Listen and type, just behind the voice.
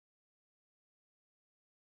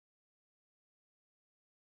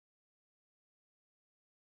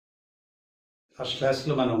First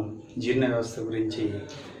క్లాస్లో మనం జీర్ణ వ్యవస్థ గురించి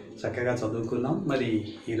చక్కగా చదువుకున్నాం. మరి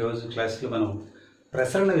ఈరోజు క్లాస్లో మనం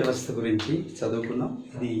ప్రసరణ వ్యవస్థ గురించి చదువుకున్నాం.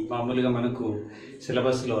 ఇది మామూలుగా మనకు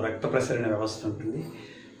సిలబస్లో రక్త ప్రసరణ వ్యవస్థ ఉంటుంది.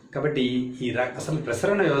 కాబట్టి అసలు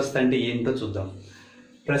ప్రసరణ వ్యవస్థ అంటే ఏంటో చూద్దాం.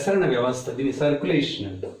 ప్రసరణ వ్యవస్థ, దీని సర్క్యులేషన్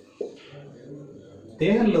అంట.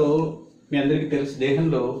 దేహంలో మీ అందరికీ తెలుసు,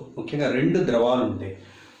 దేహంలో ముఖ్యంగా రెండు ద్రవాలు ఉంటాయి.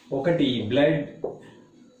 ఒకటి బ్లడ్,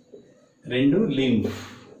 రెండు లింఫ్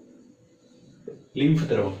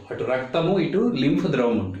ద్రవం. అటు రక్తము, ఇటు లింఫ్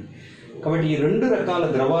ద్రవం ఉంటుంది. కాబట్టి ఈ రెండు రకాల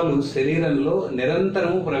ద్రవాలు శరీరంలో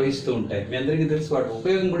నిరంతరము ప్రవహిస్తూ ఉంటాయి. మీ అందరికీ తెలుసు, వాటి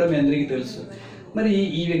ఉపయోగం కూడా మీ అందరికీ తెలుసు. మరి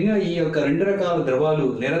ఈ విధంగా ఈ యొక్క రెండు రకాల ద్రవాలు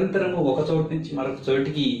నిరంతరము ఒక చోటు నుంచి మరొక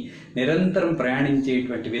చోటికి నిరంతరం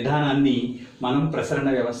ప్రయాణించేటువంటి విధానాన్ని మనం ప్రసరణ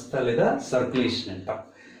వ్యవస్థ లేదా సర్క్యులేషన్ అంటాం.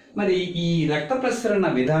 మరి ఈ రక్త ప్రసరణ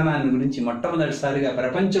విధానాన్ని గురించి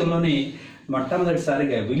ప్రపంచంలోనే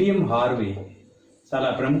మొట్టమొదటిసారిగా విలియం హార్వే, చాలా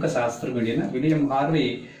ప్రముఖ శాస్త్రజ్ఞుడైన విలియం హార్వే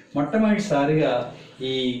మొట్టమొదటిసారిగా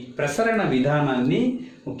ఈ ప్రసరణ విధానాన్ని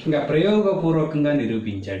ముఖ్యంగా ప్రయోగపూర్వకంగా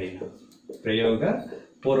నిరూపించాడు.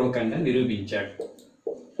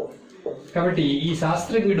 కాబట్టి ఈ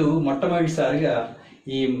శాస్త్రజ్ఞుడు మొట్టమొదటిసారిగా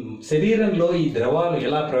ఈ శరీరంలో ఈ ద్రవాలు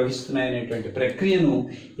ఎలా ప్రవహిస్తున్నాయనేటువంటి ప్రక్రియను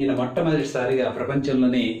ఈయన మొట్టమొదటిసారిగా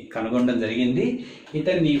ప్రపంచంలోనే కనుగొనడం జరిగింది.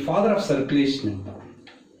 ఇతన్ని ఫాదర్ ఆఫ్ సర్క్యులేషన్ అంటాం.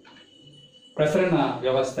 ప్రసరణ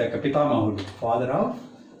వ్యవస్థ యొక్క పితామహుడు, ఫాదర్ ఆఫ్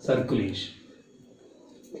సర్క్యులేషన్.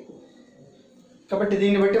 కాబట్టి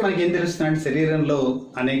దీన్ని బట్టి మనకి ఏం తెలుస్తుందంటే శరీరంలో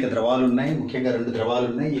అనేక ద్రవాలు ఉన్నాయి, ముఖ్యంగా రెండు ద్రవాలు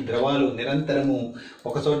ఉన్నాయి. ఈ ద్రవాలు నిరంతరము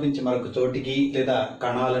ఒక చోటు నుంచి మరొక చోటికి లేదా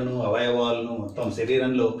కణాలను, అవయవాలను, మొత్తం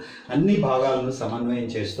శరీరంలో అన్ని భాగాలను సమన్వయం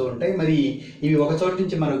చేస్తూ ఉంటాయి. మరి ఇవి ఒక చోటు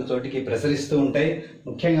నుంచి మరొక చోటికి ప్రసరిస్తూ ఉంటాయి.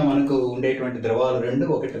 ముఖ్యంగా మనకు ఉండేటువంటి ద్రవాలు రెండు,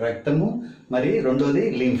 ఒకటి రక్తము, మరి రెండోది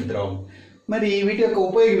లింఫ్ ద్రవం. మరి వీటి యొక్క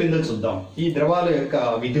ఉపయోగం ఏందో చూద్దాం. ఈ ద్రవాల యొక్క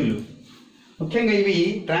విధులు ముఖ్యంగా ఇవి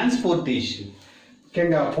ట్రాన్స్పోర్టేషన్,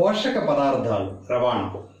 ముఖ్యంగా పోషక పదార్థాల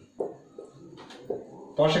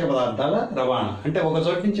రవాణా అంటే ఒక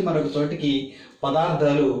చోటు నుంచి మరొక చోటికి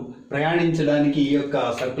పదార్థాలు ప్రయాణించడానికి ఈ యొక్క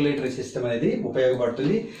సర్క్యులేటరీ సిస్టమ్ అనేది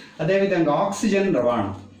ఉపయోగపడుతుంది. అదేవిధంగా ఆక్సిజన్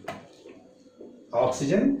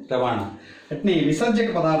రవాణా, అట్నే విసర్జక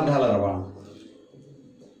పదార్థాల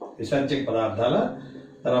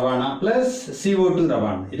రవాణా ప్లస్ CO2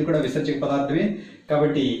 రవాణా, ఇది కూడా విసర్జక పదార్థమే.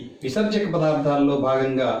 కాబట్టి విసర్జక పదార్థాల్లో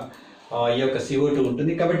భాగంగా ఈ యొక్క CO2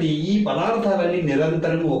 ఉంటుంది. కాబట్టి ఈ పదార్థాలన్నీ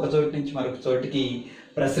నిరంతరం ఒక చోటు నుంచి మరొక చోటికి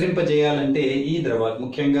ప్రసరింపజేయాలంటే ఈ ద్రవాలు,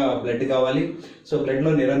 ముఖ్యంగా బ్లడ్ కావాలి. సో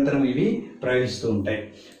బ్లడ్లో నిరంతరం ఇవి ప్రవహిస్తూ ఉంటాయి.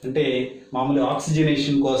 అంటే మామూలు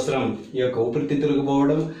ఆక్సిజనేషన్ కోసం ఈ యొక్క ఊపిరితిత్తులకు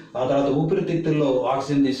పోవడం, ఆ తర్వాత ఊపిరితిత్తుల్లో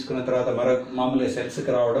ఆక్సిజన్ తీసుకున్న తర్వాత మరొక మామూలు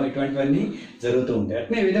సెల్స్కి రావడం, ఇటువంటివన్నీ జరుగుతూ ఉంటాయి.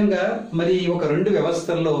 అట్నే విధంగా మరి ఒక రెండు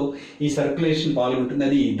వ్యవస్థల్లో ఈ సర్క్యులేషన్ పాల్గొంటుంది.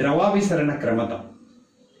 అది ద్రవాభిసరణ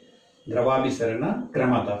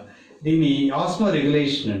క్రమత. దీన్ని ఆస్మో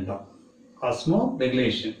రెగ్యులేషన్ అంటాం.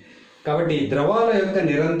 కాబట్టి ద్రవాల యొక్క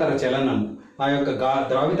నిరంతర చలనము, ఆ యొక్క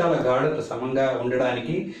ద్రావితాల గాఢత సమంగా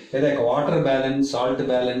ఉండడానికి, లేదా వాటర్ బ్యాలెన్స్, సాల్ట్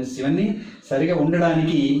బ్యాలెన్స్, ఇవన్నీ సరిగా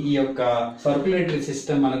ఉండడానికి ఈ యొక్క సర్క్యులేటరీ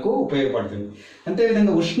సిస్టమ్ మనకు ఉపయోగపడుతుంది.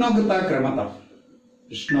 అంతేవిధంగా ఉష్ణోగ్రత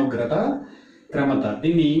క్రమత,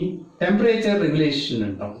 దీన్ని టెంపరేచర్ రెగ్యులేషన్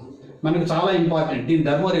అంటాం. మనకు చాలా ఇంపార్టెంట్. దీన్ని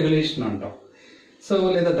థర్మో రెగ్యులేషన్ అంటాం.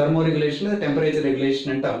 లేదా థర్మో రెగ్యులేషన్ లేదా టెంపరేచర్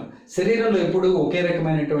రెగ్యులేషన్ అంటాం. శరీరంలో ఎప్పుడు ఒకే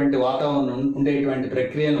రకమైనటువంటి వాతావరణం ఉండేటువంటి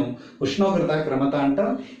ప్రక్రియను ఉష్ణోగ్రత క్రమత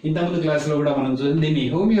అంటాం. ఇంతకుముందు క్లాసులో కూడా మనం చూసింది దీన్ని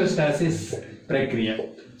హోమియోస్టాసిస్ ప్రక్రియ.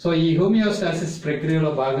 ఈ హోమియోస్టాసిస్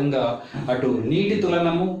ప్రక్రియలో భాగంగా అటు నీటి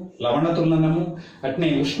తులనము, లవణ తులనము, అట్నే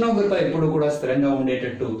ఉష్ణోగ్రత ఎప్పుడు కూడా స్థిరంగా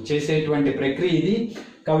ఉండేటట్టు చేసేటువంటి ప్రక్రియ ఇది.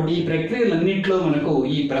 కాబట్టి ఈ ప్రక్రియలన్నింటిలో మనకు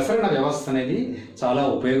ఈ ప్రసరణ వ్యవస్థ అనేది చాలా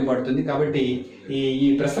ఉపయోగపడుతుంది. కాబట్టి ఈ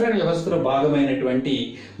ప్రసరణ వ్యవస్థలో భాగమైనటువంటి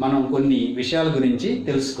మనం కొన్ని విషయాల గురించి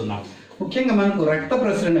తెలుసుకుందాం. ముఖ్యంగా మనకు రక్త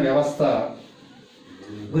ప్రసరణ వ్యవస్థ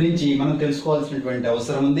గురించి మనం తెలుసుకోవాల్సినటువంటి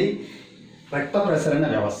అవసరం ఉంది. రక్త ప్రసరణ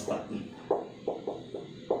వ్యవస్థ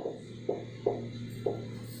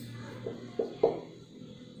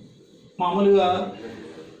మామూలుగా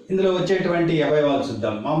ఇందులో వచ్చేటువంటి అవయవాలు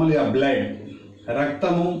చూద్దాం. మామూలుగా బ్లడ్,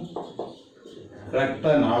 రక్తము, రక్త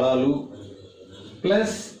నాళాలు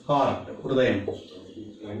ప్లస్ హార్ట్, హృదయం.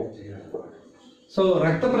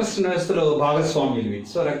 రక్త ప్రసరణ వ్యవస్థలో భాగస్వామ్యులు.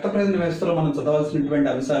 రక్త ప్రసరణ వ్యవస్థలో మనం చదవాల్సినటువంటి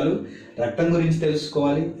అంశాలు రక్తం గురించి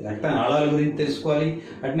తెలుసుకోవాలి, రక్త నాళాల గురించి తెలుసుకోవాలి,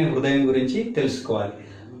 అట్నే హృదయం గురించి తెలుసుకోవాలి.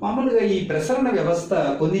 మామూలుగా ఈ ప్రసరణ వ్యవస్థ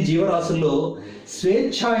కొన్ని జీవరాశుల్లో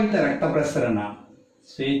స్వేచ్ఛాయుత ప్రసరణ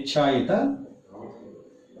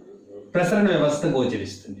వ్యవస్థ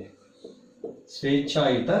గోచరిస్తుంది.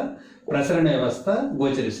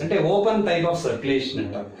 అంటే ఓపెన్ టైప్ ఆఫ్ సర్క్యులేషన్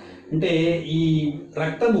అంటారు. అంటే ఈ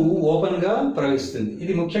రక్తము ఓపెన్ గా ప్రవహిస్తుంది.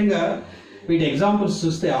 ఇది ముఖ్యంగా వీటి ఎగ్జాంపుల్స్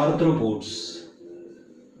చూస్తే ఆర్థ్రోపోడ్స్,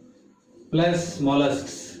 ప్లస్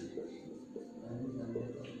మొలస్క్స్.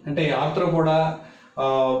 అంటే ఆర్థ్రోపోడా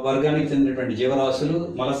వర్గానికి చెందినటువంటి జీవరాశులు,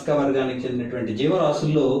 మొలస్కా వర్గానికి చెందినటువంటి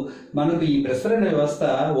జీవరాశుల్లో మనకు ఈ ప్రసరణ వ్యవస్థ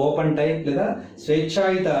ఓపెన్ టైప్ లేదా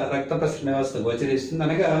స్వేచ్ఛాయుత రక్త ప్రసరణ వ్యవస్థ గోచరిస్తుంది.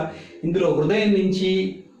 అనగా ఇందులో హృదయం నుంచి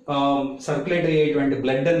సర్క్యులేట్ అయ్యేటువంటి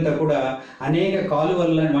బ్లడ్ అంతా కూడా అనేక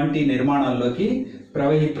కాలువల వంటి నిర్మాణాల్లోకి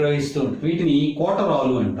ప్రవహిస్తూ ఉంటుంది. వీటిని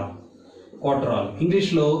కోటరాలు అంటాం. కోటరాలు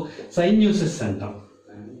ఇంగ్లీష్లో సైన్యూసిస్ అంటాం.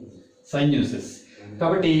 సైన్యూసిస్.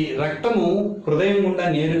 కాబట్టి రక్తము హృదయం గుండా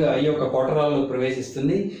నేరుగా ఈ యొక్క కోటరాల్లో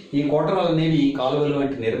ప్రవేశిస్తుంది. ఈ కోటరాలు అనేవి కాలువలు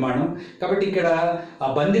వంటి నిర్మాణం. కాబట్టి ఇక్కడ ఆ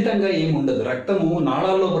బంధితంగా ఏమి ఉండదు. రక్తము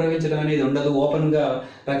నాళాల్లో ప్రవహించడం అనేది ఉండదు. ఓపెన్గా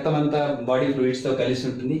రక్తం అంతా బాడీ ఫ్లూయిడ్స్తో కలిసి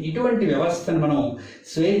ఉంటుంది. ఇటువంటి వ్యవస్థను మనం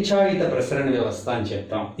స్వేచ్ఛాయుత ప్రసరణ వ్యవస్థ అని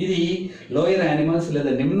చెప్తాం. ఇది లోయర్ యానిమల్స్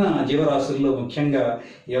లేదా నిమ్న జీవరాశుల్లో ముఖ్యంగా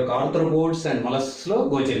ఈ యొక్క ఆర్థ్రోపోడ్స్ అండ్ మొలస్క్స్లో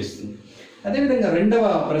గోచరిస్తుంది. అదేవిధంగా రెండవ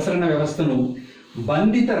ప్రసరణ వ్యవస్థను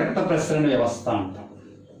బంధిత రక్త ప్రసరణ వ్యవస్థ అంటాం.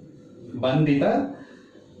 బంధిత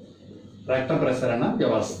రక్త ప్రసరణ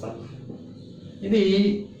వ్యవస్థ. ఇది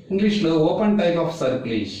ఇంగ్లీష్లో open type of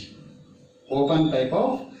circulation. Open type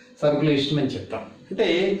of circulation అని చెప్తాం. అంటే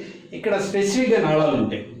ఇక్కడ స్పెసిఫిక్గా నాళాలు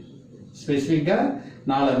ఉంటాయి. స్పెసిఫిక్గా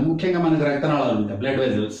నాళాలు, ముఖ్యంగా మనకు రక్తనాళాలు ఉంటాయి, బ్లడ్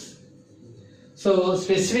వెజల్స్. సో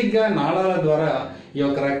స్పెసిఫిక్గా నాళాల ద్వారా ఈ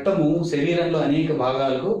యొక్క రక్తము శరీరంలో అనేక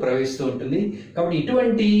భాగాలకు ప్రవహిస్తూ ఉంటుంది. కాబట్టి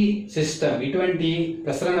ఇటువంటి సిస్టమ్, ఇటువంటి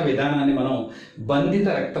ప్రసరణ విధానాన్ని మనం బంధిత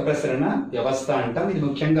రక్త ప్రసరణ వ్యవస్థ అంటాం. ఇది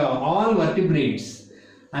ముఖ్యంగా ఆల్ వర్టిబ్రేట్స్,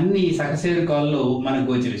 అన్ని సకశేరుకాల్లో మనకు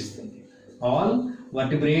గోచరిస్తుంది. ఆల్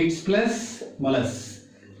వర్టిబ్రేట్స్ ప్లస్ మొలస్,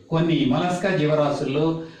 కొన్ని మొలస్కా జీవరాశుల్లో,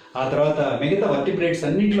 ఆ తర్వాత మిగతా వర్టిబ్రేట్స్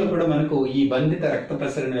అన్నింటిలో కూడా మనకు ఈ బంధిత రక్త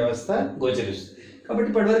ప్రసరణ వ్యవస్థ గోచరిస్తుంది. కాబట్టి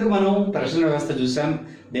ఇప్పటివరకు మనం ప్రసరణ వ్యవస్థ చూసాం.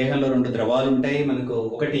 దేహంలో రెండు ద్రవాలు ఉంటాయి. మనకు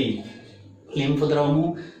ఒకటి లింఫ్ ద్రవము,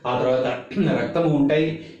 ఆ తర్వాత రక్తము ఉంటాయి.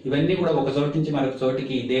 ఇవన్నీ కూడా ఒక చోటు నుంచి మరొక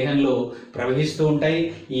చోటికి దేహంలో ప్రవహిస్తూ ఉంటాయి.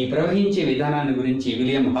 ఈ ప్రవహించే విధానాన్ని గురించి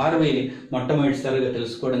విలియం హార్వే మొట్టమొదటిసారిగా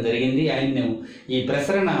తెలుసుకోవడం జరిగింది. ఆయన్ను ఈ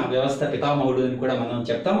ప్రసరణ వ్యవస్థ పితామహుడు అని కూడా మనం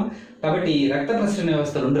చెప్తాం. కాబట్టి రక్త ప్రసరణ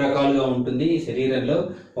వ్యవస్థ రెండు రకాలుగా ఉంటుంది శరీరంలో.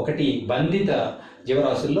 ఒకటి బంధిత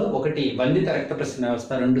జీవరాశుల్లో, ఒకటి బంధిత రక్త ప్రసరణ వ్యవస్థ,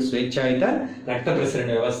 రెండు స్వేచ్ఛాయుత రక్త ప్రసరణ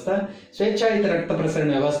వ్యవస్థ. స్వేచ్ఛాయుత రక్త ప్రసరణ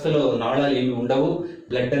వ్యవస్థలో నాళాలు ఏమి ఉండవు.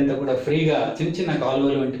 బ్లడ్ అంతా కూడా ఫ్రీగా చిన్న చిన్న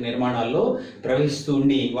కాలువలు వంటి నిర్మాణాల్లో ప్రవహిస్తూ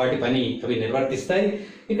ఉండి వాటి పని అవి నిర్వర్తిస్తాయి.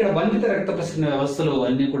 ఇక్కడ బంధిత రక్త ప్రసరణ వ్యవస్థలో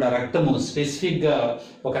అన్ని కూడా రక్తము స్పెసిఫిక్గా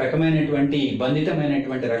ఒక రకమైనటువంటి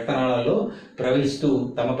బంధితమైనటువంటి రక్తనాళాల్లో ప్రవహిస్తూ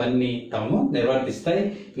తమ పనిని తాము నిర్వర్తిస్తాయి.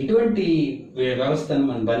 ఇటువంటి వ్యవస్థను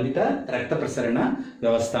మనం బంధిత రక్త ప్రసరణ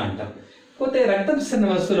వ్యవస్థ అంటాం. పోతే రక్త ప్రసరణ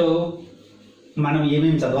వ్యవస్థలో మనం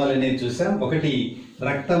ఏమేమి చదవాలనేది చూసాం. ఒకటి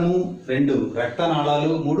రక్తము, రెండు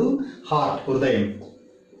రక్తనాళాలు, మూడు హార్ట్, హృదయం.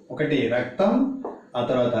 ఒకటి రక్తం, ఆ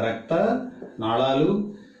తర్వాత రక్త నాళాలు,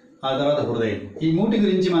 ఆ తర్వాత హృదయం. ఈ మూటి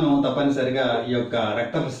గురించి మనం తప్పనిసరిగా ఈ యొక్క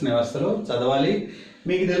రక్త ప్రసరణ వ్యవస్థలో చదవాలి.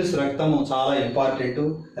 మీకు తెలుసు రక్తము చాలా ఇంపార్టెంట్.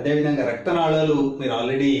 అదేవిధంగా రక్తనాళాలు మీరు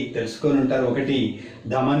ఆల్రెడీ తెలుసుకొని ఉంటారు. ఒకటి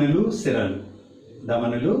ధమనులు, సిరలు.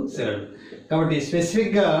 ధమనులు, సిరలు. కాబట్టి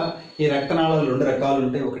స్పెసిఫిక్గా ఈ రక్తనాళాలు రెండు రకాలు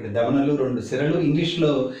ఉంటాయి. ఒకటి ధమనులు, రెండు సిరలు.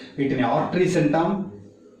 ఇంగ్లీష్లో వీటిని ఆర్టరీస్ అంటాం,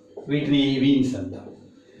 వీటిని వీన్స్ అంటాం.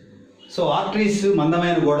 సో ఆర్టరీస్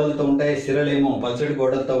మందమైన గోడలతో ఉంటాయి, సిరలేమో పల్చటి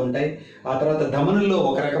గోడలతో ఉంటాయి. ఆ తర్వాత ధమనుల్లో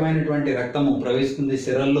ఒక రకమైనటువంటి రక్తము ప్రవహిస్తుంది,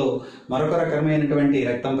 సిరల్లో మరొక రకమైనటువంటి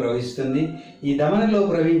రక్తం ప్రవహిస్తుంది. ఈ ధమనుల్లో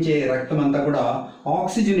ప్రవహించే రక్తం అంతా కూడా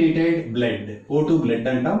ఆక్సిజనేటెడ్ బ్లడ్, O2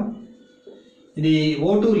 బ్లడ్ అంటాం. ఇది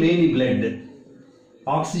O2 లేని బ్లడ్,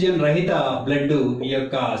 ఆక్సిజన్ రహిత బ్లడ్ ఈ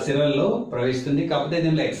యొక్క సిరల్లో ప్రవహిస్తుంది. కాకపోతే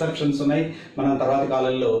దీనిలో ఎక్సెప్షన్స్ ఉన్నాయి. మనం తర్వాత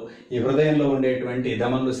కాలంలో ఈ హృదయంలో ఉండేటువంటి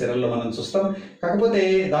ధమనులు, సిరల్లో మనం చూస్తాం. కాకపోతే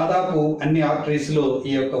దాదాపు అన్ని ఆర్టరీస్లో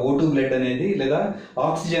ఈ యొక్క O2 బ్లడ్ అనేది లేదా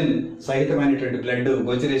ఆక్సిజన్ సహితమైనటువంటి బ్లడ్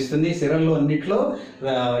గోచరిస్తుంది. సిరల్లో అన్నిట్లో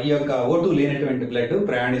ఈ యొక్క O2 లేనటువంటి బ్లడ్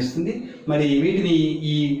ప్రయాణిస్తుంది. మరి వీటిని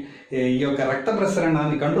ఈ యొక్క రక్త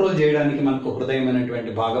ప్రసరణాన్ని కంట్రోల్ చేయడానికి మనకు హృదయం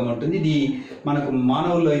అనేటువంటి భాగం ఉంటుంది. ఇది మనకు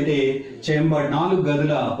మానవుల్లో అయితే 4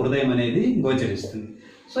 గదుల హృదయం అనేది గోచరిస్తుంది.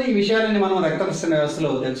 సో ఈ విషయాలని మనం రక్త ప్రసరణ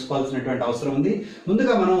వ్యవస్థలో తెలుసుకోవాల్సినటువంటి అవసరం ఉంది.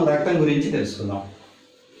 ముందుగా మనం రక్తం గురించి తెలుసుకుందాం.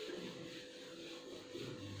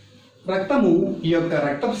 రక్తము ఈ యొక్క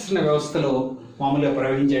రక్త ప్రసరణ వ్యవస్థలో మామూలుగా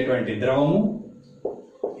ప్రవహించేటువంటి ద్రవము,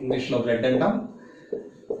 ఇంగ్లీష్లో బ్లడ్ అంటాం.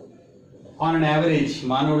 ఆన్ అన్ యావరేజ్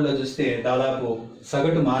మానవుల్లో చూస్తే దాదాపు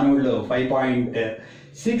సగటు మానవుల్లో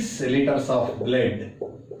 5.6 లీటర్స్ ఆఫ్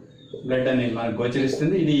బ్లడ్ అనేది మనకు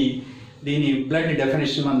గోచరిస్తుంది. దీని బ్లడ్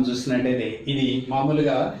డెఫినేషన్ మనం చూసినట్టయితే ఇది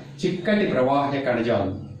మామూలుగా చిక్కటి ప్రవాహ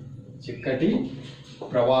కణజాలం, చిక్కటి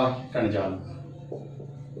ప్రవాహ కణజాలం.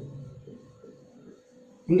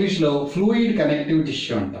 ఇంగ్లీష్లో ఫ్లూయిడ్ కనెక్టివ్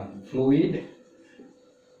టిష్యూ అంటాం, ఫ్లూయిడ్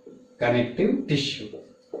కనెక్టివ్ టిష్యూ.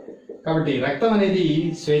 కాబట్టి రక్తం అనేది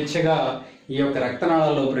స్వేచ్ఛగా ఈ యొక్క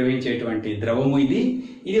రక్తనాళాల్లో ప్రవహించేటువంటి ద్రవము.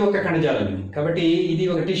 ఇది ఒక కణజాలం ఇది. కాబట్టి ఇది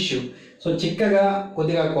ఒక టిష్యూ. సో చిక్కగా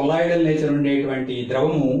కొద్దిగా కొలాయిడల్ నేచర్ ఉండేటువంటి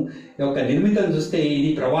ద్రవము యొక్క నిర్మితం చూస్తే ఇది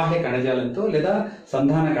ప్రవాహ కణజాలంతో లేదా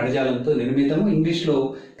సంధాన కణజాలంతో నిర్మితము. ఇంగ్లీష్లో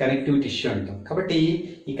కనెక్టివ్ టిష్యూ అంటాం. కాబట్టి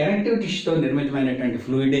ఈ కనెక్టివ్ టిష్యూతో నిర్మితమైనటువంటి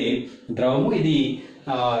ఫ్లూయిడే ద్రవము. ఇది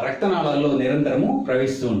రక్తనాళాల్లో నిరంతరము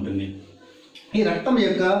ప్రవహిస్తూ ఉంటుంది. ఈ రక్తం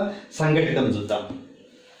యొక్క సంఘటితం చూద్దాం.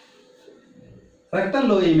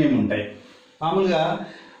 రక్తంలో ఏమేమి ఉంటాయి? మామూలుగా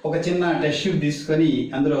ఒక చిన్న టెస్ట్ ట్యూబ్ తీసుకొని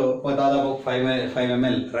అందులో దాదాపు 5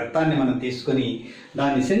 ml రక్తాన్ని మనం తీసుకొని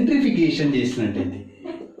దాన్ని సెంట్రిఫికేషన్ చేసినట్టయితే,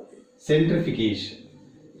 సెంట్రిఫికేషన్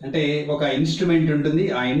అంటే ఒక ఇన్స్ట్రుమెంట్ ఉంటుంది.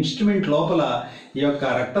 ఆ ఇన్స్ట్రుమెంట్ లోపల ఈ యొక్క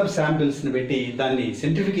రక్తపు శాంపిల్స్ని పెట్టి దాన్ని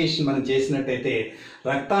సెంట్రిఫికేషన్ మనం చేసినట్టయితే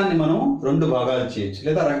రక్తాన్ని మనం 2 భాగాలు చేయొచ్చు,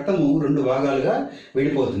 లేదా రక్తము 2 భాగాలుగా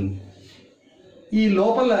విడిపోతుంది. ఈ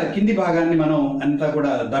లోపల కింది భాగాన్ని మనం అంతా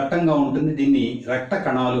కూడా దట్టంగా ఉంటుంది. దీన్ని రక్త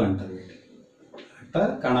కణాలు అంటారు. రక్త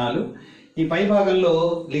కణాలు. ఈ పై భాగంలో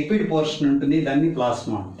లిక్విడ్ పోర్షన్ ఉంటుంది, దాన్ని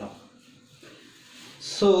ప్లాస్మా అంటాం.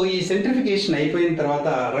 సో ఈ సెంట్రిఫికేషన్ అయిపోయిన తర్వాత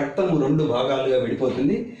రక్తము 2 భాగాలుగా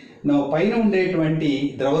విడిపోతుంది. పైన ఉండేటువంటి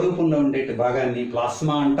ద్రవ రూపంలో ఉండే భాగాన్ని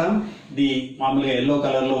ప్లాస్మా అంటాం. ఇది మామూలుగా ఎల్లో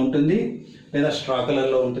కలర్లో ఉంటుంది లేదా స్ట్రా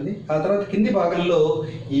కలర్లో ఉంటుంది. ఆ తర్వాత కింది భాగంలో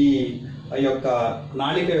ఈ యొక్క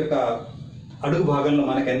నాళిక యొక్క అడుగు భాగంలో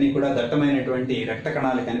మనకు అన్ని కూడా దట్టమైనటువంటి రక్త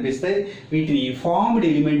కణాలు కనిపిస్తాయి. వీటిని ఫార్మ్డ్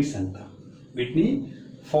ఎలిమెంట్స్ అంటాం.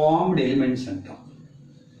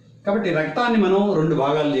 కాబట్టి రక్తాన్ని మనం 2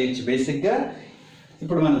 భాగాలు చేయొచ్చు బేసిక్గా.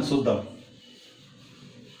 ఇప్పుడు మనం చూద్దాం.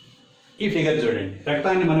 ఈ ఫిగర్ చూడండి.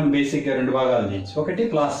 రక్తాన్ని మనం బేసిక్గా 2 భాగాలు చేయొచ్చు. ఒకటి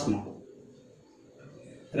ప్లాస్మా,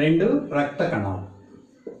 2 రక్త కణాలు.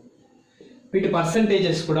 వీటి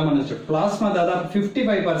పర్సంటేజెస్ కూడా మనం చూద్దాం. ప్లాస్మా దాదాపు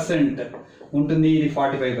 55% ఉంటుంది, ఇది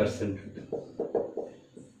 45% ఉంటుంది.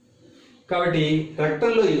 కాబట్టి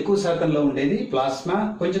రక్తంలో ఎక్కువ శాతంలో ఉండేది ప్లాస్మా,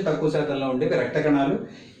 కొంచెం తక్కువ శాతంలో ఉండేది రక్త కణాలు.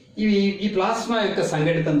 ఈ ప్లాస్మా యొక్క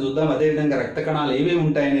సంఘటితం చూద్దాం. అదేవిధంగా రక్త కణాలు ఏమేమి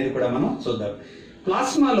ఉంటాయనేది కూడా మనం చూద్దాం.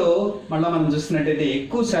 ప్లాస్మాలో మళ్ళీ మనం చూసినట్టయితే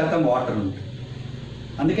ఎక్కువ శాతం వాటర్ ఉంటుంది.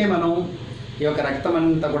 అందుకే మనం ఈ యొక్క రక్తం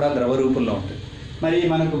అంతా కూడా ద్రవ రూపంలో ఉంటుంది. మరి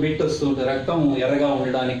మనకు బిట్ వస్తుంటుంది, రక్తం ఎర్రగా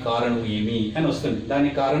ఉండడానికి కారణం ఏమి అని వస్తుంది.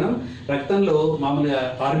 దానికి కారణం రక్తంలో మామూలుగా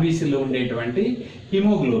ఆర్బీసీలో ఉండేటువంటి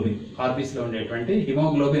హిమోగ్లోబిన్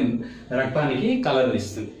రక్తానికి కలర్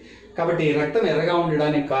ఇస్తుంది. కాబట్టి రక్తం ఎర్రగా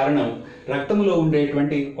ఉండడానికి కారణం రక్తంలో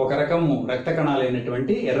ఉండేటువంటి ఒక రకము రక్త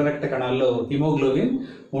కణాలైనటువంటి ఎర్ర రక్త కణాల్లో హిమోగ్లోబిన్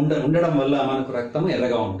ఉండడం వల్ల మనకు రక్తం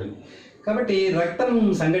ఎర్రగా ఉంటుంది. కాబట్టి రక్తం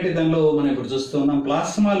సంఘటితంలో మనం ఇప్పుడు చూస్తున్నాం.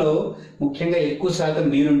 ప్లాస్మాలో ముఖ్యంగా ఎక్కువ శాతం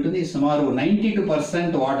నీరు ఉంటుంది, సుమారు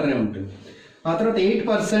 92% వాటరే ఉంటుంది. ఆ తర్వాత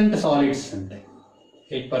 8% సాలిడ్స్ ఉంటాయి.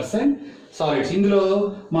 8% సాలిడ్స్. ఇందులో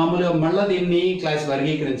మామూలుగా మళ్ళీ దీన్ని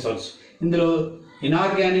వర్గీకరించవచ్చు. ఇందులో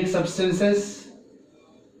ఇనార్గానిక్ సబ్స్టెన్సెస్,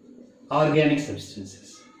 ఆర్గానిక్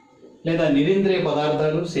సబ్స్టెన్సెస్, లేదా నిరింద్రియ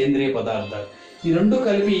పదార్థాలు, సేంద్రియ పదార్థాలు, ఈ 2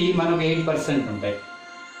 కలిపి మనకు 8% ఉంటాయి.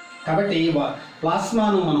 కాబట్టి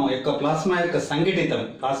ప్లాస్మాను ప్లాస్మా యొక్క సంఘటితం,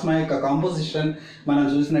 ప్లాస్మా యొక్క కాంపోజిషన్ మనం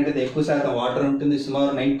చూసినట్టయితే ఎక్కువ శాతం వాటర్ ఉంటుంది,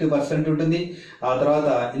 సుమారు 92% ఉంటుంది. ఆ తర్వాత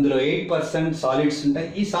ఇందులో 8% సాలిడ్స్ ఉంటాయి.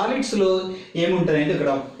 ఈ సాలిడ్స్లో ఏముంటాయంటే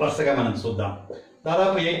ఇక్కడ వరుసగా మనం చూద్దాం.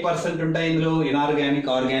 దాదాపు 8% ఉంటాయి. ఇందులో ఇనార్గానిక్,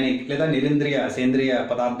 ఆర్గానిక్ లేదా నిరింద్రియ, సేంద్రియ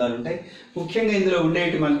పదార్థాలు ఉంటాయి. ముఖ్యంగా ఇందులో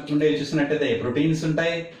ఉండేవి చూసినట్టయితే ప్రోటీన్స్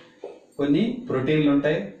ఉంటాయి, కొన్ని ప్రోటీన్లు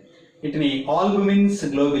ఉంటాయి. వీటిని ఆల్బుమిన్స్,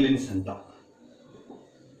 గ్లోబులిన్స్ అంటాం.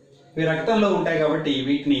 ఇవి రక్తంలో ఉంటాయి కాబట్టి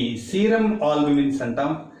వీటిని సీరం ఆల్బుమిన్స్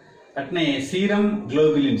అంటాం. అట్నే సీరం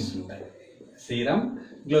గ్లోబులిన్స్ ఉంటాయి, సీరం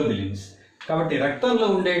గ్లోబులిన్స్. కాబట్టి రక్తంలో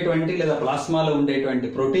ఉండేటువంటి లేదా ప్లాస్మాలో ఉండేటువంటి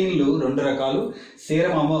ప్రోటీన్లు 2 రకాలు,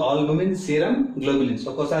 సీరం ఆల్బుమిన్, సీరం గ్లోబులిన్స్.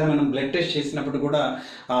 ఒక్కోసారి మనం బ్లడ్ టెస్ట్ చేసినప్పుడు కూడా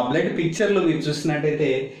ఆ బ్లడ్ పిక్చర్లో మీరు చూసినట్టయితే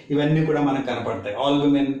ఇవన్నీ కూడా మనకు కనపడతాయి.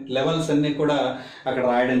 ఆల్బుమిన్ లెవెల్స్ అన్నీ కూడా అక్కడ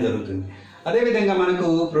రాయడం జరుగుతుంది. అదేవిధంగా మనకు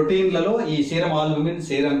ప్రోటీన్లలో ఈ serum albumin,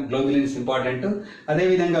 serum globulins important.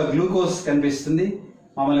 అదేవిధంగా గ్లూకోజ్ కనిపిస్తుంది,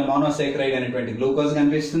 మామూలుగా మోనోసాకరైడ్ అనేటువంటి గ్లూకోజ్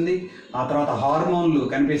కనిపిస్తుంది. ఆ తర్వాత హార్మోన్లు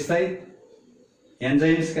కనిపిస్తాయి,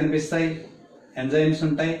 ఎంజైమ్స్ కనిపిస్తాయి, ఎంజైమ్స్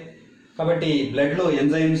ఉంటాయి. కాబట్టి బ్లడ్లో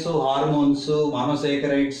ఎంజైమ్స్, హార్మోన్స్,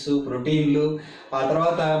 మోనోసాకరైడ్స్, ప్రోటీన్లు, ఆ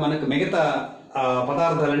తర్వాత మనకు మిగతా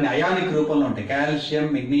పదార్థాలన్నీ అయానిక్ రూపంలో ఉంటాయి. కాల్షియం,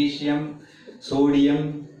 మెగ్నీషియం, సోడియం,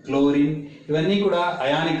 క్లోరిన్, ఇవన్నీ కూడా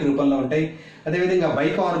అయానిక్ రూపంలో ఉంటాయి. అదేవిధంగా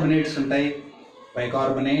బైకార్బొనేట్స్ ఉంటాయి.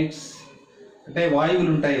 బైకార్బొనేట్స్ అంటే వాయువులు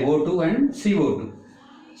ఉంటాయి, O2 అండ్ CO2.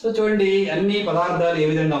 సో చూడండి అన్ని పదార్థాలు ఏ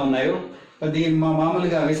విధంగా ఉన్నాయో.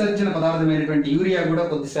 మామూలుగా విసర్జన పదార్థమైనటువంటి యూరియా కూడా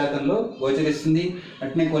కొద్ది శాతంలో గోచరిస్తుంది.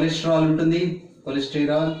 అట్నే కొలెస్ట్రాల్ ఉంటుంది,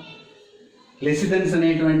 కొలెస్ట్రాల్. లెసిథన్స్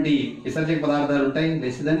అనేటువంటి విసర్జక పదార్థాలు ఉంటాయి,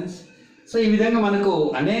 లెసిథన్స్. సో ఈ విధంగా మనకు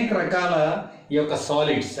అనేక రకాల ఈ యొక్క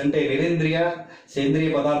సాలిడ్స్ అంటే నిరేంద్రియ సేంద్రియ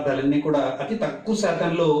పదార్థాలన్నీ కూడా అతి తక్కువ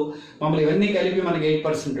శాతంలో మామూలు ఇవన్నీ కలిపి మనకి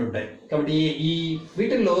 8% ఉంటాయి. కాబట్టి ఈ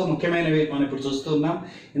వీటిల్లో ముఖ్యమైనవి మనం ఇప్పుడు చూస్తున్నాం.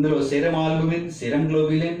 ఇందులో serum albumin, serum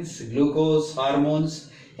globulins, glucose, hormones,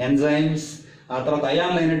 enzymes, ఆ తర్వాత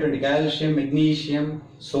అయాన్లు అయినటువంటి కాల్షియం, మెగ్నీషియం,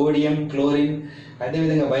 సోడియం, క్లోరిన్,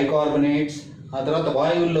 అదేవిధంగా బైకార్బోనేట్స్, ఆ తర్వాత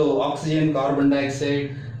వాయువుల్లో ఆక్సిజన్, కార్బన్ డైఆక్సైడ్,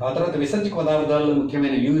 ఆ తర్వాత విసర్జక పదార్థాల్లో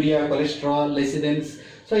ముఖ్యమైన యూరియా, కొలెస్ట్రాల్, లెసిడెన్స్.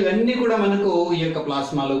 సో ఇవన్నీ కూడా మనకు ఈ యొక్క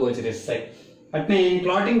ప్లాస్మాలో గోచరిస్తాయి. అట్నే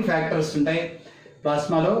క్లాటింగ్ ఫ్యాక్టర్స్ ఉంటాయి.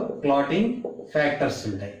 ప్లాస్మాలో క్లాటింగ్ ఫ్యాక్టర్స్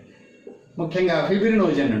ఉంటాయి. ముఖ్యంగా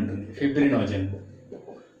ఫిబ్రినోజన్ ఉంటుంది. ఫిబ్రినోజన్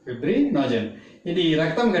ఇది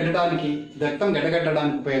రక్తం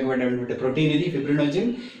గడ్డగట్టడానికి ఉపయోగపడేటువంటి ప్రోటీన్ ఇది ఫిబ్రినోజన్.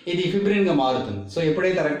 ఇది ఫిబ్రిన్ గా మారుతుంది. సో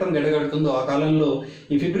ఎప్పుడైతే రక్తం గడ్డగడుతుందో ఆ కాలంలో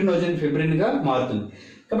ఈ ఫిబ్రిన్ గా మారుతుంది.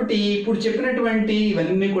 కాబట్టి ఇప్పుడు చెప్పినటువంటి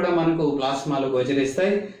ఇవన్నీ కూడా మనకు ప్లాస్మాలో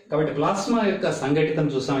గోచరిస్తాయి. కాబట్టి ప్లాస్మా యొక్క సంఘటితం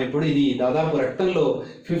చూసాం. ఇప్పుడు ఇది దాదాపు రక్తంలో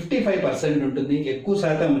 55% ఉంటుంది. ఎక్కువ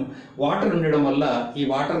శాతం వాటర్ ఉండడం వల్ల ఈ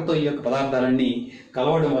వాటర్తో ఈ యొక్క పదార్థాలన్నీ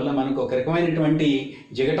కలవడం వల్ల మనకు ఒక రకమైనటువంటి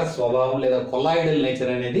జిగట స్వభావం లేదా కొల్లాయిడల్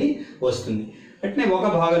నేచర్ అనేది వస్తుంది. అట్నే ఒక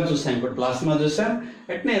భాగం చూసాం, ఇప్పుడు ప్లాస్మా చూసాం.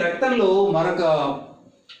 అట్నే రక్తంలో మరొక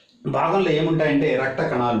భాగంలో ఏముంటాయంటే రక్త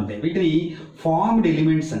కణాలు ఉంటాయి. వీటిని ఫార్మ్డ్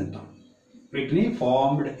ఎలిమెంట్స్ అంటాం.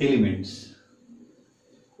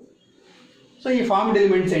 సో ఈ ఫార్మ్డ్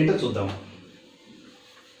ఎలిమెంట్స్ ఏంటో చూద్దాం.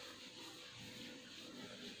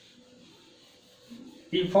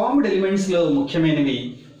 ఈ ఫార్మ్డ్ ఎలిమెంట్స్ లో ముఖ్యమైనవి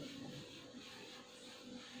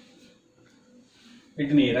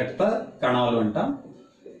వీటిని రక్త కణాలు అంటాం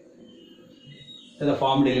లేదా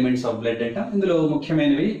ఫార్మ్డ్ ఎలిమెంట్స్ ఆఫ్ బ్లడ్ అంటాం. ఇందులో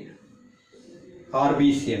ముఖ్యమైనవి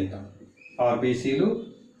ఆర్బీసీ అంటాం. ఆర్బీసీలు,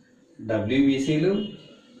 డబ్ల్యూబీసీలు,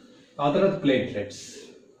 ఆ తర్వాత ప్లేట్లెట్స్.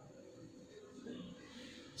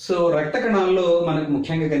 సో రక్త కణాల్లో మనకు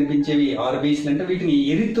ముఖ్యంగా కనిపించేవి ఆర్బీసీలు అంటే వీటిని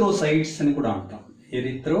ఎరిథ్రోసైట్స్ అని కూడా అంటాం.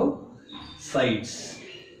 ఎరిథ్రోసైట్స్.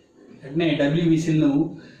 అంటే డబ్ల్యూబీసీలను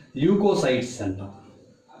ల్యూకోసైట్స్ అంటాం.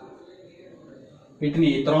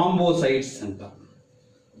 వీటిని థ్రాంబోసైట్స్ అంటాం.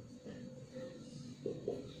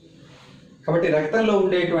 కాబట్టి రక్తంలో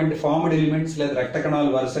ఉండేటువంటి ఫార్మ్డ్ ఎలిమెంట్స్ లేదా రక్త కణాలు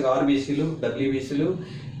వరుసగా ఆర్బీసీలు, డబ్ల్యూబీసీలు,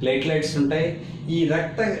 ప్లేట్లెట్స్ ఉంటాయి. ఈ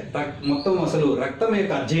మొత్తం అసలు రక్తం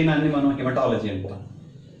యొక్క అధ్యయనాన్ని మనం హిమటాలజీ అంటాం.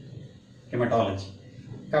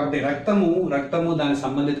 కాబట్టి రక్తము దాని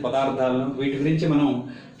సంబంధిత పదార్థాలను వీటి గురించి మనం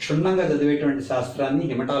క్షుణ్ణంగా చదివేటువంటి శాస్త్రాన్ని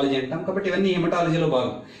హిమటాలజీ అంటాం. కాబట్టి ఇవన్నీ హిమటాలజీలో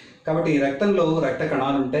భాగం. కాబట్టి రక్తంలో రక్త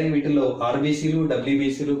కణాలు ఉంటాయి. వీటిలో ఆర్బీసీలు,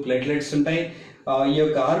 డబ్ల్యూబీసీలు, ప్లేట్లెట్స్ ఉంటాయి. ఈ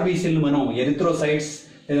యొక్క ఆర్బీసీలు మనం ఎరిథ్రోసైట్స్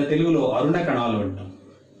లేదా తెలుగులో అరుణ కణాలు అంటాం.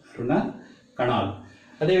 అరుణ కణాలు.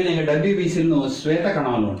 అదేవిధంగా డబ్ల్యూబీసీలను శ్వేత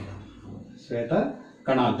కణాలు అంటాం. శ్వేత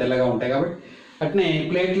కణాలు తెల్లగా ఉంటాయి కాబట్టి. అట్నే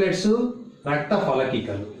ప్లేట్లెట్స్ రక్త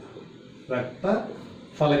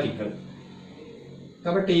ఫలకికలు.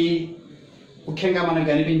 కాబట్టి ముఖ్యంగా మనకు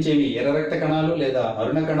కనిపించేవి ఎర్ర రక్త కణాలు లేదా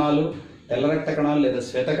అరుణ కణాలు, తెల్ల రక్త కణాలు లేదా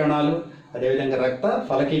శ్వేత కణాలు, అదేవిధంగా రక్త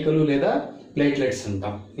ఫలకికలు లేదా ప్లేట్లెట్స్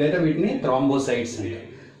అంటాం, లేదా వీటిని థ్రాంబోసైట్స్ అంటాం.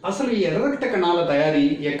 అసలు ఈ ఎర్ర రక్త కణాల తయారీ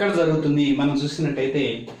ఎక్కడ జరుగుతుంది మనం చూసినట్టయితే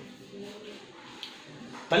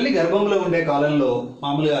తల్లి గర్భంలో ఉండే కాలంలో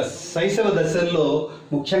మామూలుగా శైశవ దశల్లో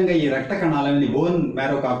ముఖ్యంగా ఈ రక్త కణాలని బోన్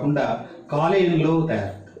మ్యారో కాకుండా కాలేయంలో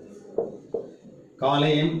తయారు.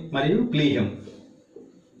 కాలేయం మరియు ప్లీహం.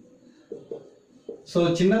 సో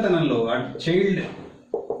చిన్నతనంలో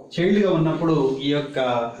చైల్డ్గా ఉన్నప్పుడు ఈ యొక్క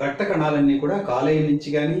రక్త కణాలన్నీ కూడా కాలేయం నుంచి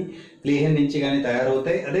కానీ ప్లీహం నుంచి కానీ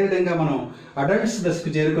తయారవుతాయి. అదేవిధంగా మనం అడల్ట్స్ దశకు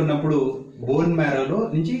చేరుకున్నప్పుడు బోన్ మ్యారోలో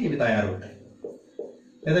నుంచి ఇవి తయారవుతాయి.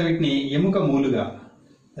 లేదా వీటిని ఎముక మూలుగా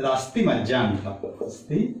లేదా అస్థి మజ్జ అంటాం.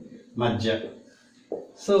 అస్థి మజ్జ.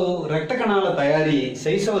 సో రక్త కణాల తయారీ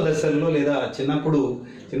శైశవ దశల్లో లేదా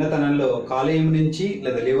చిన్నతనంలో కాలేయం నుంచి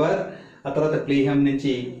లేదా లివర్, ఆ తర్వాత ప్లీహం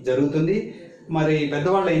నుంచి జరుగుతుంది. మరి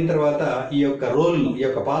పెద్దవాళ్ళు అయిన తర్వాత ఈ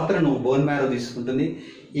యొక్క పాత్రను బోన్ మ్యారో తీసుకుంటుంది.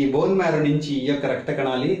 ఈ బోన్ మ్యారో నుంచి ఈ యొక్క రక్త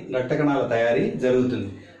కణాల తయారీ జరుగుతుంది.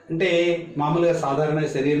 అంటే మామూలుగా సాధారణ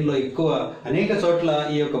శరీరంలో అనేక చోట్ల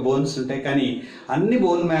ఈ యొక్క బోన్స్ ఉంటాయి, కానీ అన్ని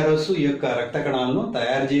బోన్ మ్యారోస్ ఈ యొక్క రక్త కణాలను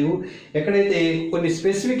తయారు చేయవు. ఎక్కడైతే కొన్ని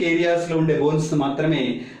స్పెసిఫిక్ ఏరియాస్లో ఉండే బోన్స్ మాత్రమే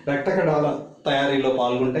రక్త కణాల తయారీలో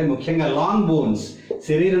పాల్గొంటాయి. ముఖ్యంగా లాంగ్ బోన్స్,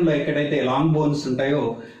 శరీరంలో ఎక్కడైతే లాంగ్ బోన్స్ ఉంటాయో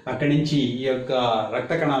అక్కడి నుంచి ఈ యొక్క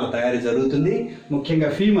రక్త కణాల తయారీ జరుగుతుంది. ముఖ్యంగా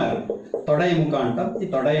ఫీమర్, తొడ ఎముక అంటాం. ఈ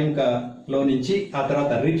తొడ ఎముకలో నుంచి ఆ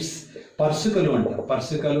తర్వాత రిబ్స్, పర్సుకలు అంటాం.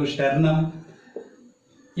 పర్సుకలు, స్టెర్నం,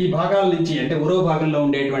 ఈ భాగాల నుంచి అంటే ఉరో భాగంలో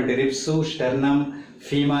ఉండేటువంటి రిబ్స్, స్టెర్నం,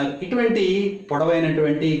 ఫీమర్, ఇటువంటి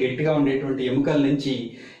పొడవైనటువంటి గట్టిగా ఉండేటువంటి ఎముకల నుంచి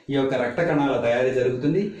ఈ యొక్క రక్త కణాల తయారీ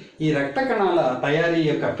జరుగుతుంది. ఈ రక్త కణాల తయారీ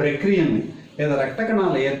యొక్క ప్రక్రియను లేదా రక్త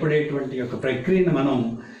కణాలు ఏర్పడేటువంటి యొక్క ప్రక్రియను మనం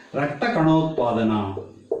రక్త కణోత్పాదన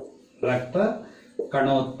రక్త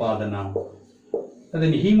కణోత్పాదన, అదే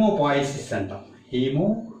హీమోపాయిసిస్ అంటాం,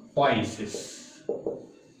 హీమోపాయిసిస్.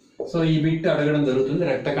 సో ఈ బిట్ అడగడం జరుగుతుంది,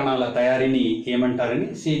 రక్త కణాల తయారీని ఏమంటారని.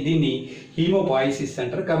 దీన్ని హీమోపాయిసిస్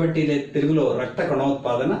అంటారు. కాబట్టి ఇది తెలుగులో రక్త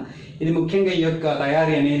కణోత్పాదన. ఇది ముఖ్యంగా ఈ యొక్క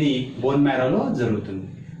తయారీ అనేది బోన్ మ్యారోలో జరుగుతుంది,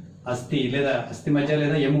 అస్థి మధ్య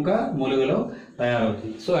లేదా ఎముక మూలుగలో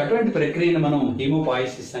తయారవుతుంది. సో అటువంటి ప్రక్రియను మనం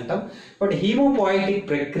హీమోపాయిసిస్ అంటాం. బట్ హీమోపాయిటిక్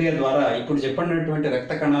ప్రక్రియ ద్వారా ఇప్పుడు చెప్పినటువంటి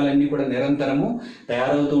రక్త కణాలన్నీ కూడా నిరంతరము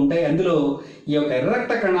తయారవుతూ ఉంటాయి. అందులో ఈ యొక్క ఎర్ర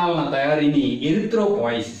రక్త కణాల తయారీని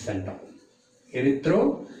ఎరిథ్రోపాయిసిస్ అంటాం,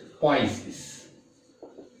 ఎరిథ్రోపాయిసిస్.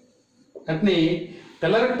 అట్నే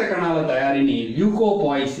తెల్ల రక్త కణాల తయారీని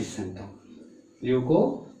ల్యూకోపాయిసిస్ అంటాం,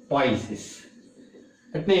 ల్యూకోపాయిసిస్.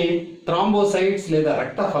 అట్నే థ్రాంబోసైట్స్ లేదా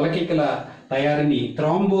రక్త ఫలకికల తయారీని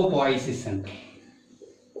థ్రాంబోపాయిసిస్ అంటాం.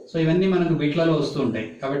 సో ఇవన్నీ మనకు బిట్లలో వస్తూ ఉంటాయి,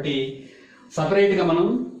 కాబట్టి సపరేట్గా మనం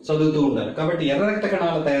చదువుతూ ఉండాలి. కాబట్టి ఎర్ర రక్త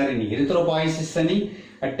కణాల తయారీని ఎరిథ్రోపాయిసిస్ అని,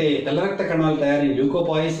 అట్టే తెల్ల రక్త కణాల తయారీని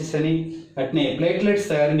ల్యూకోపాయిసిస్ అని, అట్నే ప్లేట్లెట్స్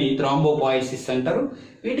తయారీని థ్రాంబోపాయిసిస్ అంటారు.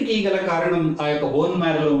 వీటికి గల కారణం ఆ యొక్క బోన్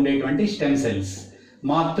మ్యారోలో ఉండేటువంటి స్టెమ్ సెల్స్,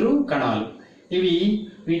 మాతృ కణాలు.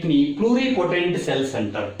 వీటిని ప్లూరిపోటెంట్ సెల్స్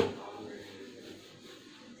అంటారు.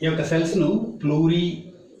 ఈ యొక్క సెల్స్ ను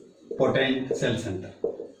ప్లూరిపోటెంట్ సెల్స్ అంటారు.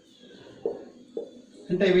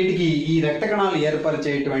 అంటే వీటికి ఈ రక్త కణాలు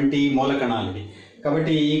ఏర్పరిచేటువంటి మూల కణాలు.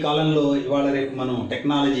 కాబట్టి ఈ కాలంలో ఇవాళ రేపు మనం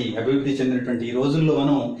టెక్నాలజీ అభివృద్ధి చెందినటువంటి ఈ రోజుల్లో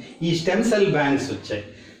మనం ఈ స్టెమ్ సెల్ బ్యాంక్స్ వచ్చాయి.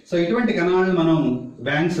 సో ఇటువంటి కణాలను మనం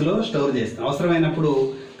బ్యాంక్స్లో స్టోర్ చేస్తాం, అవసరమైనప్పుడు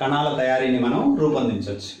కణాల తయారీని మనం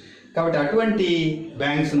రూపొందించవచ్చు. కాబట్టి అటువంటి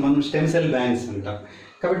బ్యాంక్స్ మనం స్టెమ్ సెల్ బ్యాంక్స్ అంటాం.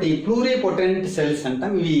 కాబట్టి ప్లూరిపోటెంట్ సెల్స్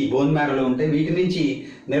అంటాం. ఇవి బోన్ మ్యారోలో ఉంటాయి. వీటి నుంచి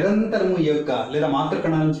నిరంతరము ఈ యొక్క లేదా మాతృ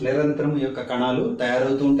కణాల నుంచి నిరంతరము ఈ యొక్క కణాలు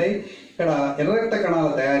తయారవుతూ ఉంటాయి. ఇక్కడ ఎర్ర రక్త కణాల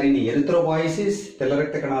తయారీని ఎరిథ్రోపాయిసిస్, తెల్ల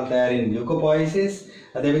రక్త కణాల తయారీని ల్యూకోపాయిసిస్,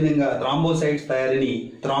 అదేవిధంగా థ్రాంబోసైట్స్ తయారీని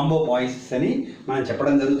థ్రాంబోపాయిసిస్ అని మనం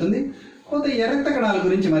చెప్పడం జరుగుతుంది. పోతే ఎర్ర రక్త కణాల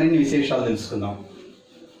గురించి మరిన్ని విశేషాలు తెలుసుకుందాం.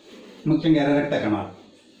 ముఖ్యంగా ఎర్ర రక్త కణాలు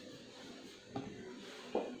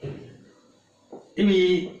ఇవి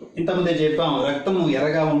ఇంతకుముందే చెప్పాం, రక్తము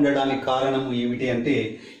ఎర్రగా ఉండడానికి కారణము ఏమిటి అంటే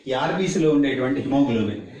ఈ ఆర్బీసీలో ఉండేటువంటి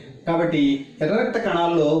హిమోగ్లోబిన్. కాబట్టి ఎర్ర రక్త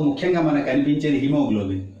కణాల్లో ముఖ్యంగా మనకు కనిపించేది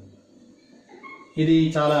హిమోగ్లోబిన్. ఇది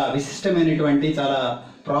చాలా విశిష్టమైనటువంటి, చాలా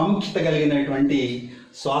ప్రాముఖ్యత కలిగినటువంటి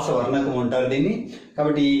శ్వాస వర్ణకం అంటారు దీన్ని.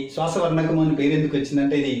 కాబట్టి శ్వాస వర్ణకం అని పేరు ఎందుకు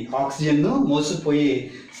వచ్చిందంటే ఇది ఆక్సిజన్ను మోసుకుపోయే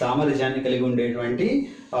సామర్థ్యాన్ని కలిగి ఉండేటువంటి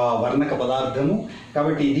వర్ణక పదార్థము.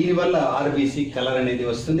 కాబట్టి దీనివల్ల ఆర్బీసీ కలర్ అనేది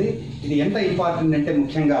వస్తుంది. ఇది ఎంత ఇంపార్టెంట్ అంటే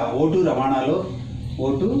ముఖ్యంగా O2 రవాణాలో,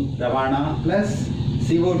 O2 రవాణా ప్లస్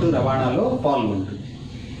CO2 రవాణాలో పాల్గొంటుంది.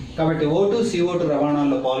 కాబట్టి O2 CO2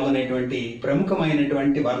 రవాణాల్లో పాల్గొనేటువంటి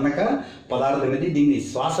ప్రముఖమైనటువంటి వర్ణక పదార్థం ఇది. దీన్ని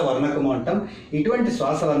శ్వాస వర్ణకము అంటాం. ఇటువంటి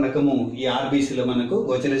శ్వాస వర్ణకము ఈ ఆర్బీసీలో మనకు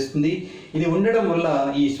గోచరిస్తుంది. ఇది ఉండడం వల్ల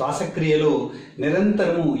ఈ శ్వాసక్రియలో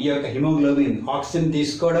నిరంతరము ఈ యొక్క హిమోగ్లోబిన్ ఆక్సిజన్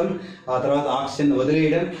తీసుకోవడం, ఆ తర్వాత ఆక్సిజన్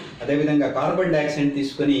వదిలేయడం, అదేవిధంగా కార్బన్ డైఆక్సైడ్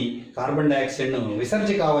తీసుకొని కార్బన్ డైఆక్సైడ్ను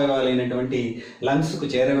విసర్జక అవయవాలైనటువంటి లంగ్స్కు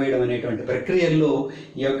చేరవేయడం అనేటువంటి ప్రక్రియల్లో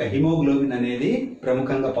ఈ యొక్క హిమోగ్లోబిన్ అనేది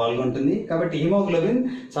ప్రముఖంగా పాల్గొంటుంది. కాబట్టి హిమోగ్లోబిన్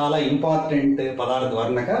చాలా ఇంపార్టెంట్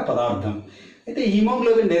వర్ణక పదార్థం. అయితే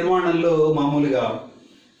హిమోగ్లోబిన్ నిర్మాణంలో మామూలుగా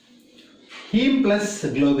హీమ్ ప్లస్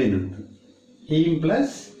గ్లోబిన్ ఉంటుంది. Him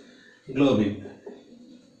plus globin.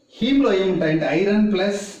 హీమ్లో ఏముంటాయంటే iron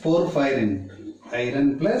plus porphyrin,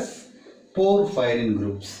 iron plus porphyrin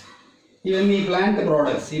groups. ఇవన్నీ ప్లాంట్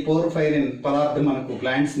ప్రోడక్ట్స్. ఈ పోర్ఫైరిన్ పదార్థం మనకు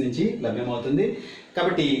ప్లాంట్స్ నుంచి లభ్యమవుతుంది.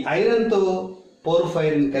 కాబట్టి ఐరన్తో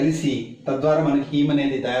పోర్ఫైరిన్ కలిసి తద్వారా మనకి హీమ్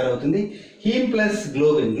అనేది తయారవుతుంది. Him plus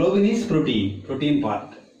globin. Globin is protein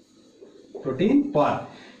part.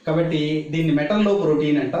 కాబట్టి దీన్ని మెటల్లో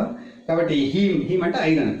ప్రోటీన్ అంటాం. కాబట్టి హీమ్ అంటే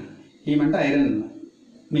ఐరన్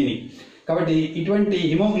మీనింగ్. కాబట్టి ఇటువంటి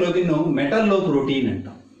హిమోగ్లోబిన్ మెటల్లో ప్రోటీన్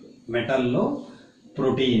అంటాం. మెటల్లో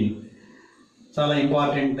ప్రోటీన్ చాలా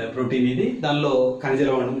ఇంపార్టెంట్ ప్రోటీన్ ఇది. దానిలో ఖనిజ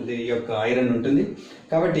లవణం యొక్క ఐరన్ ఉంటుంది.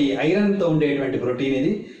 కాబట్టి ఐరన్తో ఉండేటువంటి ప్రోటీన్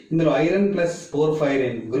ఇది. ఇందులో ఐరన్ ప్లస్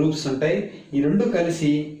పోర్ఫైరిన్ గ్రూప్స్ ఉంటాయి.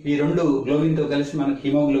 ఈ రెండు గ్లోబిన్తో కలిసి మనకు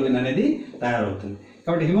హిమోగ్లోబిన్ అనేది తయారవుతుంది.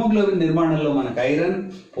 కాబట్టి హిమోగ్లోబిన్ నిర్మాణంలో మనకు ఐరన్,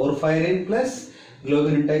 పోర్ఫైరిన్ ప్లస్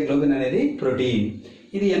గ్లోబిన్ ఉంటాయి. గ్లోబిన్ అనేది ప్రోటీన్.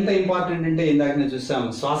 ఇది ఎంత ఇంపార్టెంట్ అంటే ఇందాక నేను చూసాం,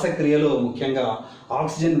 శ్వాసక్రియలో ముఖ్యంగా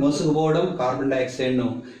ఆక్సిజన్ మోసుకుపోవడం, కార్బన్ డైఆక్సైడ్ను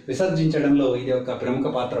విసర్జించడంలో ఇది ఒక ప్రముఖ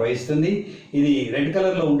పాత్ర వహిస్తుంది. ఇది రెడ్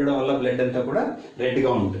కలర్లో ఉండడం వల్ల బ్లడ్ అంతా కూడా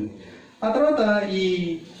రెడ్గా ఉంటుంది. ఆ తర్వాత ఈ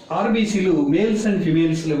ఆర్బీసీలు మేల్స్ అండ్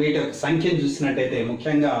ఫిమేల్స్లో వీటి యొక్క సంఖ్యను చూసినట్టయితే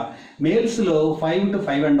ముఖ్యంగా మేల్స్లో 5 to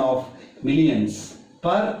 5.5 millions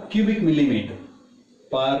per cubic millimetre.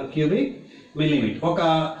 ఒక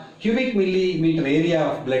క్యూబిక్ మిల్లీమీటర్ ఏరియా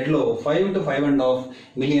ఆఫ్ బ్లడ్లో 5 to 5.5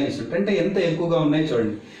 మిలియన్స్ ఉంటాయి. అంటే ఎంత ఎక్కువగా ఉన్నాయి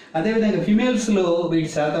చూడండి. అదేవిధంగా ఫిమేల్స్లో వీటి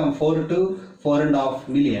శాతం 4 to 4.5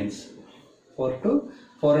 millions, 4 to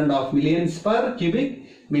 4.5 millions per cubic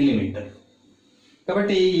millimeter.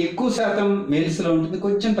 కాబట్టి ఎక్కువ శాతం మేల్స్లో ఉంటుంది,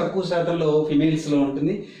 కొంచెం తక్కువ శాతంలో ఫిమేల్స్లో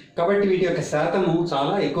ఉంటుంది. కాబట్టి వీటి యొక్క శాతము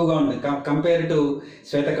చాలా ఎక్కువగా ఉంటుంది కంపేర్ టు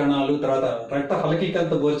శ్వేత కణాలు, తర్వాత రక్త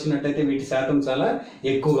ఫలకీకలతో పోల్చినట్టయితే వీటి శాతం చాలా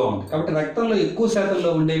ఎక్కువగా ఉంటుంది. కాబట్టి రక్తంలో ఎక్కువ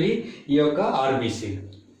శాతంలో ఉండేవి ఈ యొక్క ఆర్బీసీలు.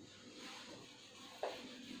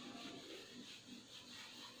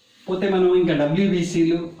 పోతే మనం ఇంకా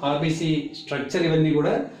డబ్ల్యూబీసీలు, ఆర్బీసీ స్ట్రక్చర్ ఇవన్నీ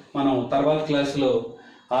కూడా మనం తర్వాత క్లాసులో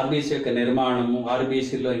ఆర్బీసీ యొక్క నిర్మాణము,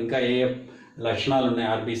 ఆర్బీసీలో ఇంకా ఏ లక్షణాలు ఉన్నాయి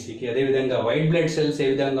ఆర్బీసీకి, అదేవిధంగా వైట్ బ్లడ్ సెల్స్ ఏ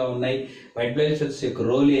విధంగా ఉన్నాయి, వైట్ బ్లడ్ సెల్స్ యొక్క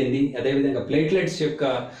రోల్ ఏంది, అదేవిధంగా ప్లేట్లెట్స్ యొక్క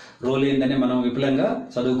రోల్ ఏందని మనం విపులంగా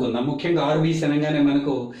చదువుకుందాం. ముఖ్యంగా ఆర్బీసీ అనగానే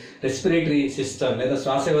మనకు రెస్పిరేటరీ సిస్టమ్ లేదా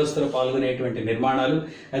శ్వాస వ్యవస్థలో పాల్గొనేటువంటి నిర్మాణాలు,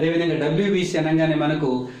 అదేవిధంగా డబ్ల్యూబీసీ అనగానే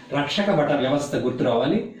మనకు రక్షక భట వ్యవస్థ గుర్తు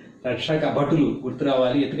రావాలి, రక్షక భటులు గుర్తు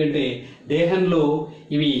రావాలి. ఎందుకంటే దేహంలో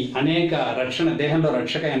ఇవి అనేక దేహంలో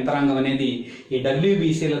రక్షక యంత్రాంగం అనేది ఈ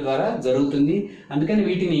డబ్ల్యూబీసీల ద్వారా జరుగుతుంది. అందుకని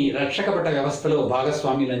వీటిని రక్షక భట వ్యవస్థలో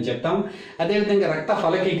భాగస్వామ్యులు అని చెప్తాం. అదేవిధంగా రక్త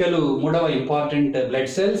ఫలకీకలు మూడవ ఇంపార్టెంట్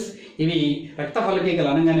బ్లడ్ సెల్స్. ఇవి రక్త ఫలకీకలు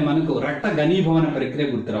అనగానే మనకు రక్త ఘనీభవన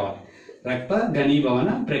ప్రక్రియ గుర్తు రావాలి. రక్త ఘనీభవన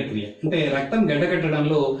ప్రక్రియ అంటే రక్తం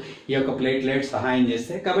గడ్డకట్టడంలో ఈ యొక్క ప్లేట్లెట్ సహాయం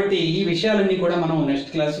చేస్తాయి. కాబట్టి ఈ విషయాలన్నీ కూడా మనం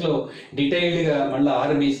నెక్స్ట్ క్లాస్లో డీటెయిల్డ్గా మళ్ళీ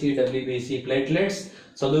ఆర్బీసీ, డబ్ల్యూబీసీ, ప్లేట్లెట్స్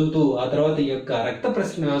చదువుతూ ఆ తర్వాత ఈ యొక్క రక్త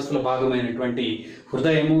ప్రసరణ వ్యవస్థలో భాగమైనటువంటి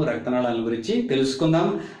హృదయము, రక్తనాళాల గురించి తెలుసుకుందాం.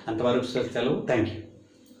 అంతవరకు సెలవు. Thank you.